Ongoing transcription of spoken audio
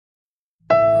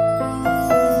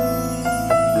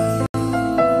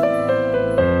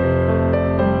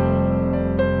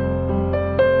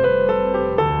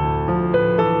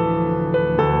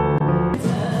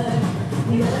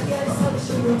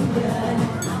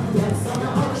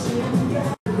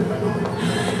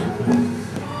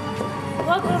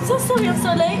sorry I'm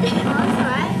so late. Oh, that's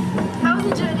alright. How was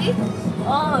the journey?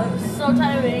 Oh, it's so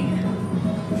tiring.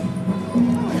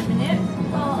 Wait a minute.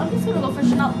 Oh, I'm just gonna go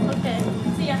freshen up. Okay.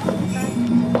 See ya.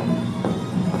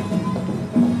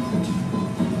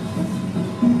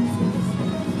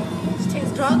 She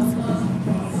takes drugs?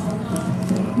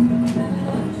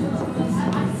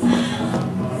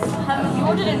 Haven't you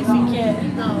ordered anything yet?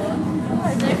 No. Oh,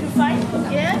 is everything fine?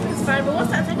 Yeah, it's fine, but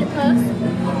what's that in your purse?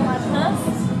 My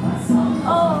purse?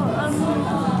 Oh,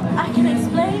 I can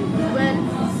explain. When?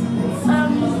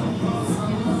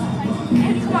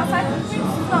 Can you come outside for me?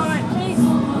 Alright, please.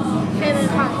 Okay, then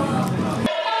come.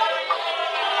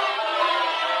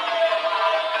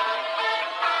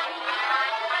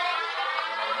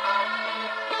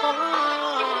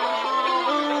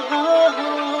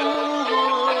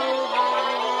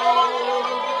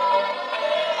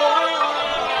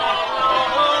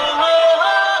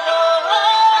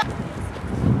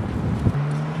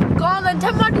 Go on then,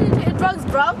 tell me why did you take the drugs,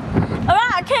 bro?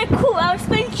 Alright, okay, cool. I'll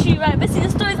explain to you. Right, basically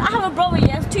the story is I have a brother,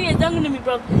 yeah, he's 2 years younger than me,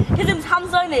 bro. His name's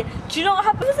Hamza, innit? Do you know what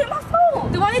happened? It wasn't my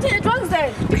fault. Then why did you take the drugs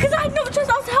then? Because I had no choice,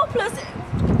 I was helpless.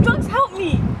 Drugs helped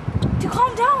me to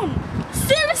calm down.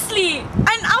 Seriously.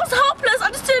 And I was helpless,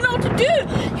 I just didn't know what to do.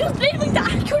 He was blaming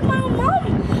that I killed my own mum.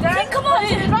 Think about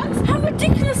it. How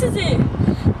ridiculous is it?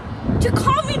 To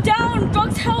calm me down,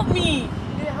 drugs help me.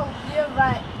 You're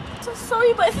right. So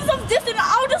sorry, but if it's of this, then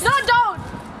I'll just... No, don't!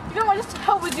 You don't want just to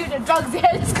help with doing the drugs here.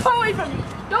 Just go away from me.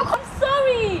 Don't come. I'm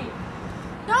sorry.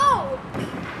 No!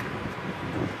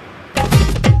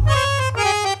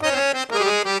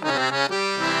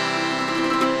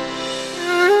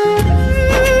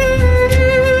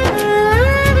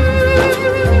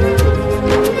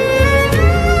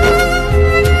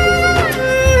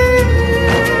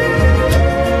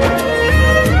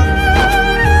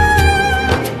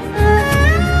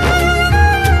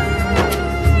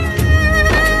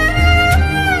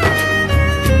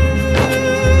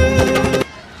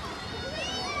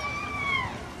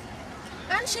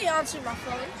 She answered my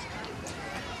phone.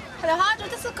 Hello, hi,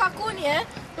 this is Kakun here.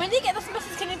 When you get this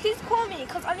message, can you please call me?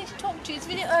 Because I need to talk to you. It's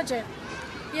really urgent.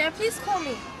 Yeah, please call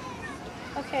me.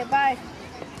 Okay, bye.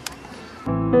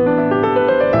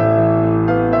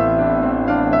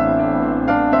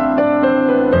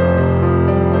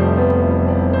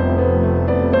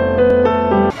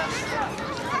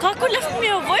 Kakun left me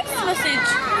a voice message.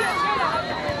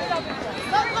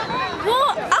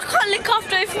 What? I can't link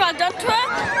after everything I've done to her.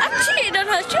 I cheated on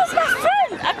her. She was my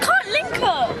friend. I can't link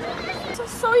her. I'm so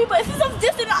sorry, but if it's of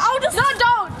this, then I'll just... No,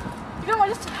 don't! You don't want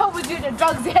just to help with doing the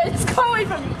drugs here. Just go away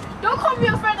from me. Don't call me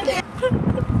your friend again.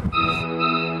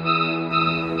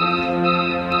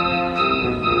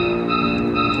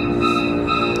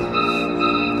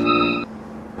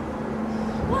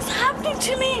 What's happening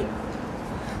to me?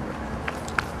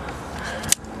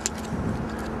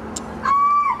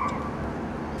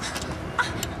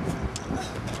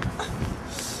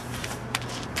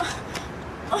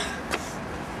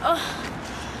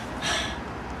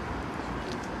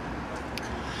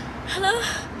 Hello?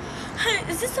 Hi,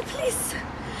 is this the police?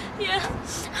 Yeah,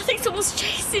 I think someone's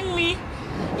chasing me.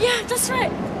 Yeah, that's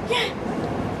right. Yeah.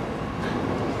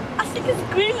 I think it's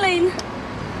Green Lane.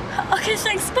 Okay,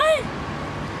 thanks. Bye.